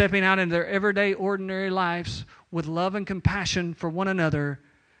stepping out into their everyday, ordinary lives with love and compassion for one another,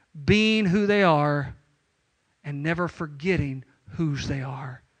 being who they are, and never forgetting whose they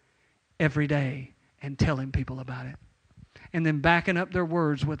are every day and telling people about it. And then backing up their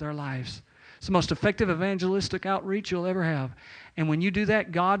words with their lives. It's the most effective evangelistic outreach you'll ever have. And when you do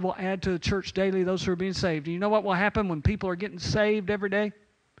that, God will add to the church daily those who are being saved. And you know what will happen when people are getting saved every day?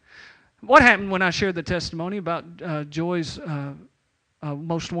 What happened when I shared the testimony about Joy's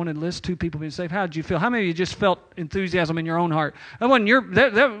most wanted list, 2 people being saved? How did you feel? How many of you just felt enthusiasm in your own heart? That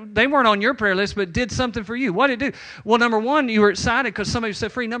wasn't they weren't on your prayer list, but did something for you. What did it do? Well, number 1, you were excited because somebody was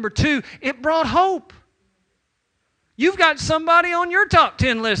set free. Number 2, it brought hope. You've got somebody on your top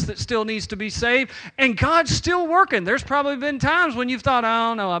 10 list that still needs to be saved, and God's still working. There's probably been times when you've thought, I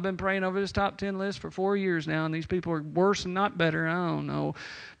don't know, I've been praying over this top 10 list for 4 years now, and these people are worse and not better. I don't know.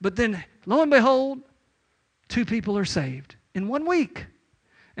 But then, lo and behold, 2 people are saved in 1 week.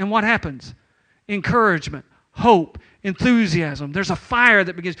 And what happens? Encouragement, hope, enthusiasm. There's a fire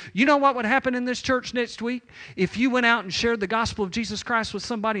that begins. You know what would happen in this church next week? If you went out and shared the gospel of Jesus Christ with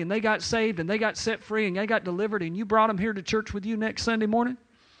somebody and they got saved and they got set free and they got delivered and you brought them here to church with you next Sunday morning,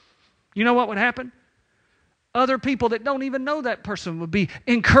 you know what would happen? Other people that don't even know that person would be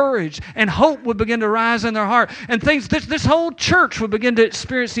encouraged, and hope would begin to rise in their heart. And this whole church would begin to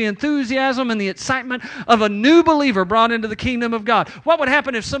experience the enthusiasm and the excitement of a new believer brought into the kingdom of God. What would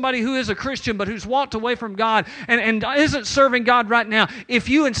happen if somebody who is a Christian but who's walked away from God and isn't serving God right now, if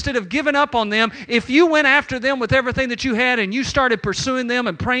you, instead of giving up on them, if you went after them with everything that you had and you started pursuing them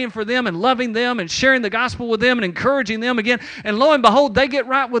and praying for them and loving them and sharing the gospel with them and encouraging them again, and lo and behold, they get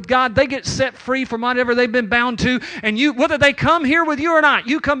right with God, they get set free from whatever they've been bound down to, and you, whether they come here with you or not,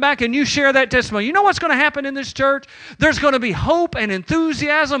 you come back and you share that testimony. You know what's going to happen in this church? There's going to be hope and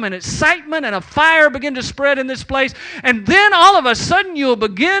enthusiasm and excitement, and a fire begin to spread in this place. And then all of a sudden you'll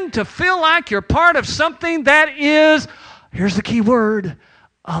begin to feel like you're part of something that is, here's the key word,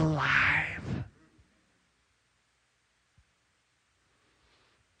 alive.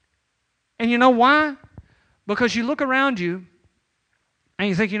 And you know why? Because you look around you and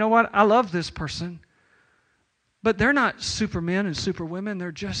you think, you know what? I love this person. But they're not supermen and superwomen.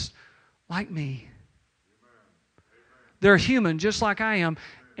 They're just like me. They're human just like I am.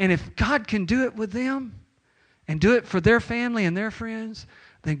 And if God can do it with them and do it for their family and their friends,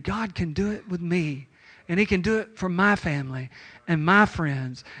 then God can do it with me. And He can do it for my family and my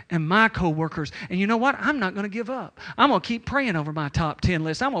friends and my co-workers. And you know what? I'm not going to give up. I'm going to keep praying over my top 10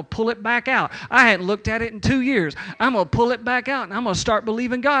 list. I'm going to pull it back out. I hadn't looked at it in 2 years. I'm going to pull it back out, and I'm going to start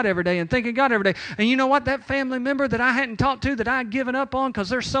believing God every day and thanking God every day. And you know what? That family member that I hadn't talked to, that I had given up on because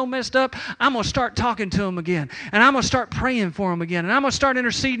they're so messed up, I'm going to start talking to them again. And I'm going to start praying for them again. And I'm going to start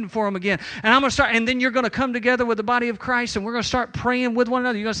interceding for them again. And I'm going to start, and then you're going to come together with the body of Christ, and we're going to start praying with one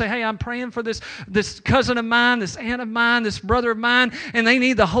another. You're going to say, hey, I'm praying for this cousin of mine, this aunt of mine, this brother of mine, and they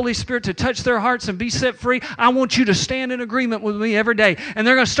need the Holy Spirit to touch their hearts and be set free. I want you to stand in agreement with me every day. And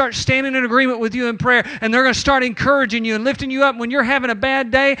they're going to start standing in agreement with you in prayer, and they're going to start encouraging you and lifting you up. When you're having a bad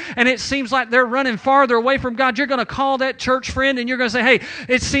day and it seems like they're running farther away from God, you're going to call that church friend and you're going to say, hey,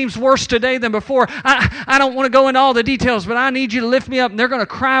 it seems worse today than before. I don't want to go into all the details, but I need you to lift me up. And they're going to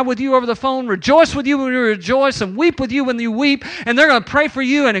cry with you over the phone, rejoice with you when you rejoice, and weep with you when you weep. And they're going to pray for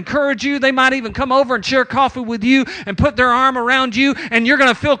you and encourage you. They might even come over and share coffee with you and put their arm around you, and you're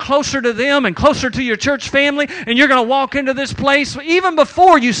going to feel closer to them and closer to your church family, and you're going to walk into this place even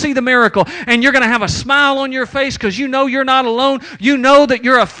before you see the miracle, and you're going to have a smile on your face because you know you're not alone. You know that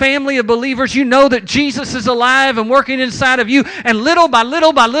you're a family of believers. You know that Jesus is alive and working inside of you, and little by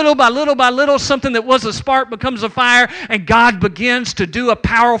little by little by little by little, something that was a spark becomes a fire, and God begins to do a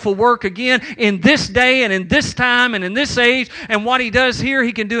powerful work again in this day and in this time and in this age. And what He does here,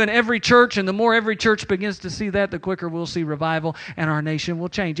 He can do in every church, and the more every church begins to see that, the quicker we'll see revival and our nation will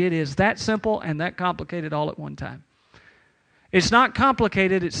change. It is that simple and that complicated all at one time. It's not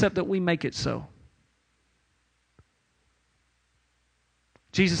complicated except that we make it so.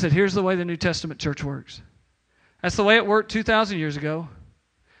 Jesus said, here's the way the New Testament church works. That's the way it worked 2,000 years ago.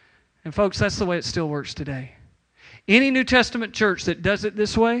 And folks, that's the way it still works today. Any New Testament church that does it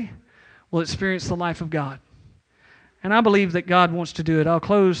this way will experience the life of God. And I believe that God wants to do it. I'll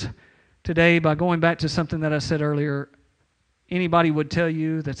close today by going back to something that I said earlier. Anybody would tell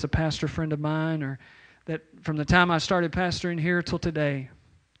you that's a pastor friend of mine, or that from the time I started pastoring here till today,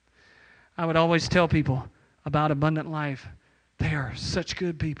 I would always tell people about Abundant Life. They are such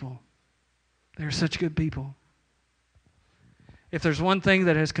good people. They are such good people. If there's one thing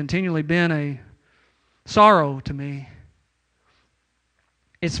that has continually been a sorrow to me,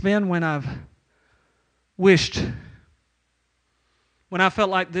 it's been when I've wished, when I felt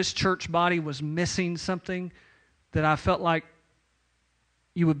like this church body was missing something that I felt like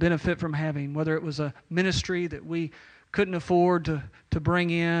you would benefit from having, whether it was a ministry that we couldn't afford to bring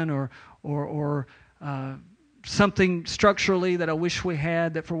in, or something structurally that I wish we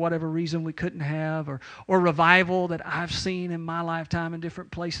had that for whatever reason we couldn't have, or revival that I've seen in my lifetime in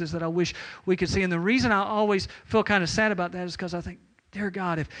different places that I wish we could see. And the reason I always feel kind of sad about that is because I think, dear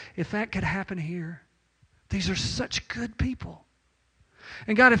God, if that could happen here, these are such good people.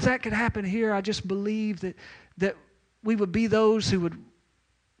 And God, if that could happen here, I just believe that we would be those who would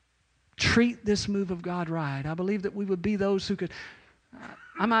treat this move of God right. I believe that we would be those who could,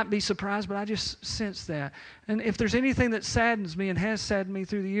 I might be surprised, but I just sense that. And if there's anything that saddens me and has saddened me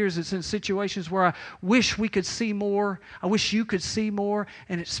through the years, it's in situations where I wish we could see more. I wish you could see more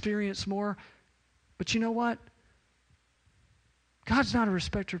and experience more. But you know what? God's not a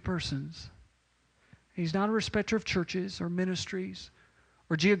respecter of persons. He's not a respecter of churches or ministries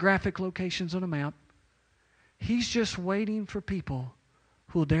or geographic locations on a map. He's just waiting for people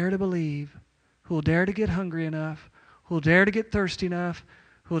who will dare to believe, who will dare to get hungry enough, who will dare to get thirsty enough,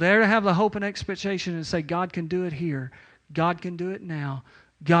 who will dare to have the hope and expectation and say, God can do it here. God can do it now.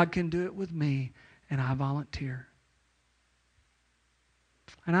 God can do it with me, and I volunteer.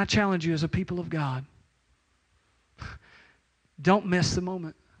 And I challenge you as a people of God, don't miss the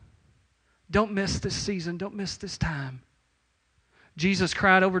moment. Don't miss this season. Don't miss this time. Jesus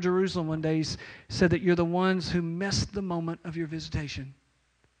cried over Jerusalem one day. He said that you're the ones who missed the moment of your visitation.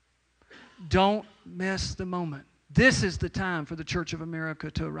 Don't miss the moment. This is the time for the Church of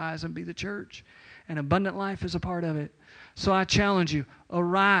America to arise and be the church. and abundant life is a part of it. So I challenge you,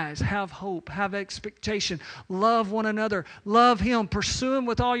 arise, have hope, have expectation, love one another, love Him, pursue Him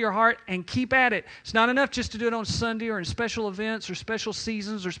with all your heart, and keep at it. It's not enough just to do it on Sunday or in special events or special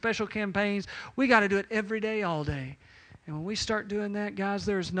seasons or special campaigns. We got to do it every day, all day. And when we start doing that, guys,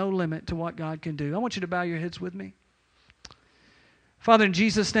 there is no limit to what God can do. I want you to bow your heads with me. Father, in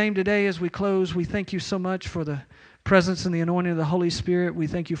Jesus' name today as we close, we thank you so much for the presence and the anointing of the Holy Spirit. We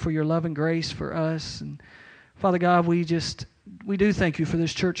thank you for your love and grace for us. And Father God, we do thank you for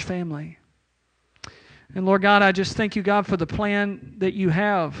this church family. And Lord God, I just thank you, God, for the plan that you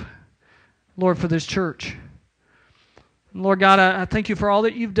have, Lord, for this church. And Lord God, I thank you for all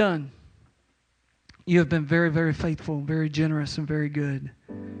that you've done. You have been very, very faithful, very generous, and very good.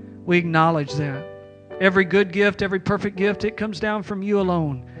 We acknowledge that. Every good gift, every perfect gift, it comes down from you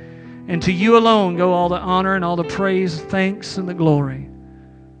alone. And to you alone go all the honor and all the praise, thanks, and the glory.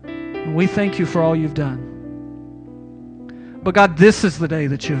 And we thank you for all you've done. But God, this is the day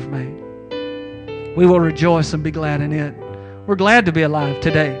that you have made. We will rejoice and be glad in it. We're glad to be alive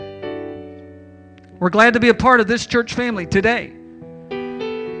today. We're glad to be a part of this church family today.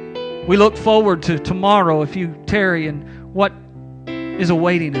 We look forward to tomorrow if you tarry and what is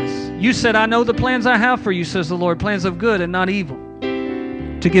awaiting us. You said, I know the plans I have for you, says the Lord, plans of good and not evil,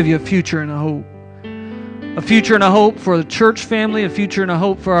 to give you a future and a hope. A future and a hope for the church family, a future and a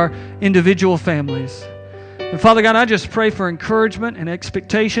hope for our individual families. And Father God, I just pray for encouragement and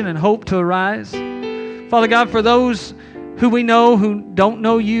expectation and hope to arise. Father God, for those who we know who don't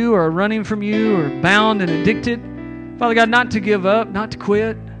know you or are running from you or bound and addicted, Father God, not to give up, not to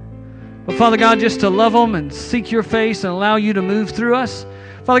quit, but Father God, just to love them and seek your face and allow you to move through us.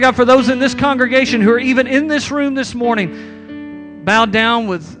 Father God, for those in this congregation who are even in this room this morning, bowed down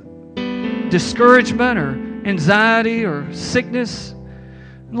with discouragement or anxiety or sickness,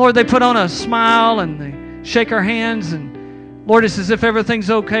 Lord, they put on a smile and they shake our hands, and Lord, it's as if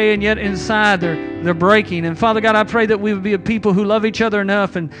everything's okay, and yet inside they're breaking. And Father God, I pray that we would be a people who love each other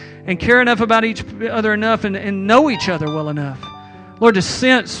enough and care enough about each other enough and know each other well enough, Lord, to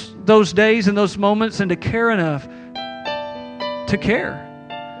sense those days and those moments and to care enough to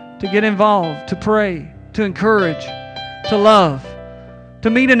care, to get involved, to pray, to encourage, to love, to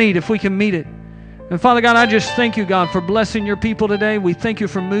meet a need if we can meet it. And Father God, I just thank you, God, for blessing your people today. We thank you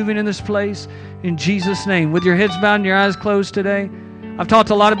for moving in this place in Jesus' name. With your heads bowed and your eyes closed today, I've talked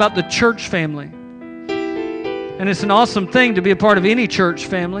a lot about the church family. And it's an awesome thing to be a part of any church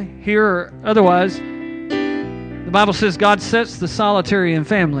family, here or otherwise. The Bible says God sets the solitary in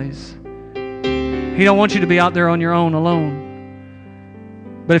families. He don't want you to be out there on your own alone.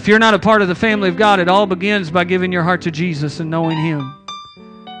 But if you're not a part of the family of God, it all begins by giving your heart to Jesus and knowing Him.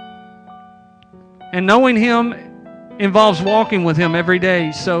 And knowing Him involves walking with Him every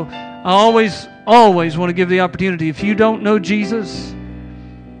day. So I always want to give the opportunity. If you don't know Jesus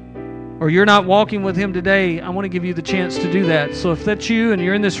or you're not walking with Him today, I want to give you the chance to do that. So if that's you and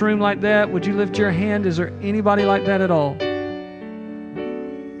you're in this room like that, would you lift your hand? Is there anybody like that at all?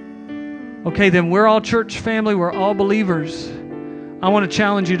 Okay, then we're all church family. We're all believers. I want to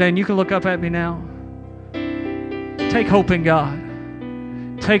challenge you today, and you can look up at me now. Take hope in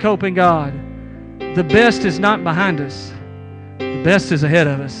God. Take hope in God. The best is not behind us. The best is ahead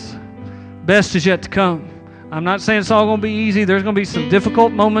of us. Best is yet to come. I'm not saying it's all going to be easy. There's going to be some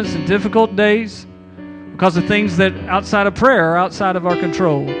difficult moments and difficult days because of things that outside of prayer are outside of our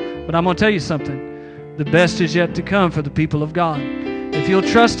control. But I'm going to tell you something. The best is yet to come for the people of God. If you'll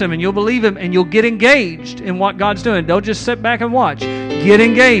trust Him and you'll believe Him and you'll get engaged in what God's doing. Don't just sit back and watch. Get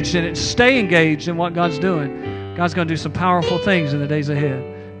engaged in it. Stay engaged in what God's doing. God's going to do some powerful things in the days ahead.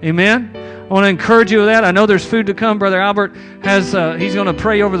 Amen? I want to encourage you with that. I know there's food to come. Brother Albert has, he's going to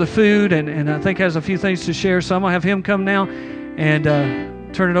pray over the food and I think has a few things to share. So I'm going to have him come now and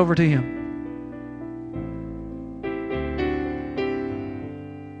turn it over to him.